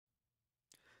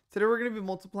Today we're going to be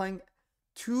multiplying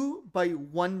 2 by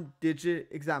 1 digit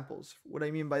examples. What I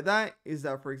mean by that is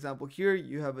that, for example, here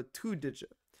you have a 2 digit.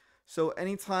 So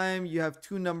anytime you have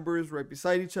two numbers right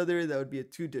beside each other, that would be a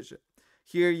 2 digit.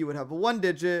 Here you would have a 1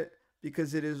 digit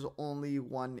because it is only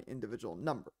one individual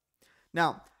number.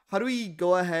 Now, how do we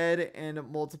go ahead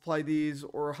and multiply these,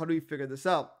 or how do we figure this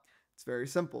out? It's very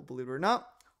simple, believe it or not.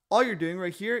 All you're doing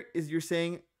right here is you're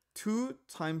saying 2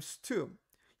 times 2.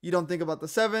 You don't think about the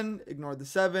 7, ignore the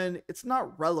 7. It's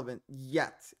not relevant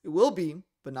yet. It will be,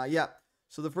 but not yet.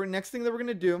 So the next thing that we're going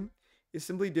to do is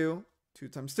simply do 2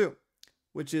 times 2,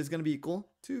 which is going to be equal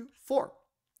to 4.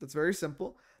 That's very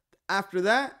simple. After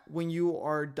that, when you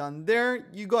are done there,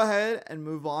 you go ahead and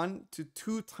move on to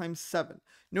 2 times 7.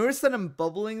 Notice that I'm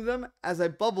bubbling them. As I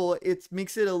bubble, it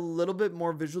makes it a little bit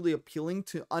more visually appealing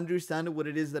to understand what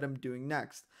it is that I'm doing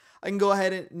next. I can go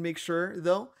ahead and make sure,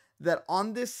 though, that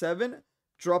on this 7,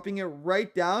 dropping it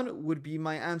right down would be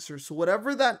my answer. So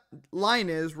whatever that line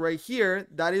is right here,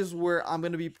 that is where I'm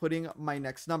going to be putting my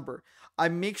next number. I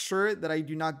make sure that I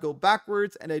do not go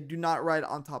backwards and I do not write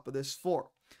on top of this 4.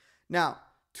 Now,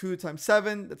 2 times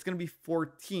 7, that's going to be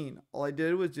 14. All I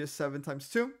did was just 7 times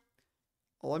 2.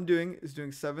 All I'm doing is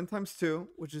doing 7 times 2,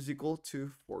 which is equal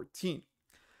to 14.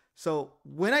 So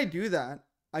when I do that,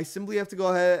 I simply have to go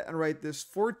ahead and write this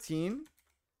 14.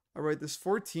 I write this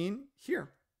 14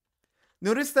 here.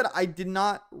 Notice that I did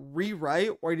not rewrite,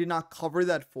 or I did not cover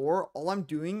that 4. All I'm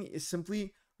doing is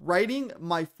simply writing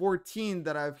my 14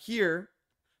 that I have here.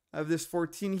 I have this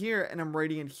 14 here, and I'm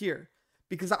writing it here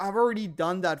because I've already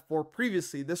done that 4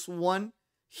 previously. This one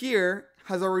here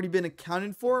has already been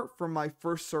accounted for from my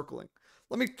first circling.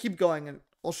 Let me keep going, and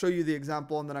I'll show you the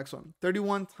example on the next one.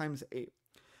 31 times 8.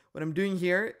 What I'm doing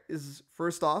here is,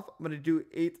 first off, I'm going to do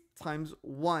 8 times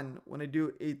 1. When I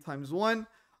do 8 times 1,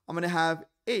 I'm going to have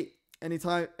 8.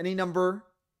 Anytime, any number,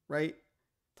 right,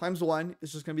 times 1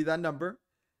 is just going to be that number.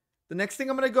 The next thing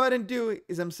I'm going to go ahead and do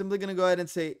is I'm simply going to go ahead and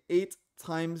say 8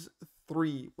 times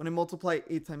 3. When I multiply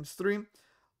 8 times 3,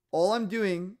 all I'm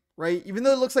doing, right, even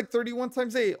though it looks like 31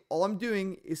 times 8, all I'm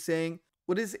doing is saying,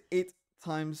 what is 8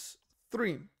 times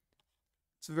 3?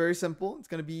 It's very simple. It's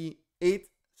going to be 8,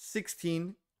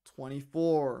 16,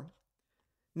 24.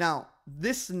 Now,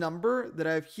 this number that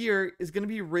I have here is going to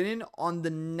be written on the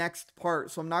next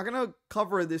part. So I'm not going to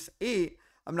cover this 8.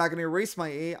 I'm not going to erase my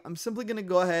 8. I'm simply going to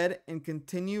go ahead and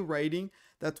continue writing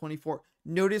that 24.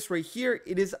 Notice right here,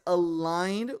 it is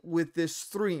aligned with this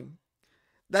 3.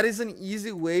 That is an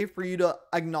easy way for you to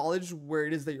acknowledge where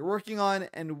it is that you're working on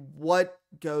and what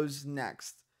goes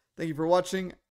next. Thank you for watching.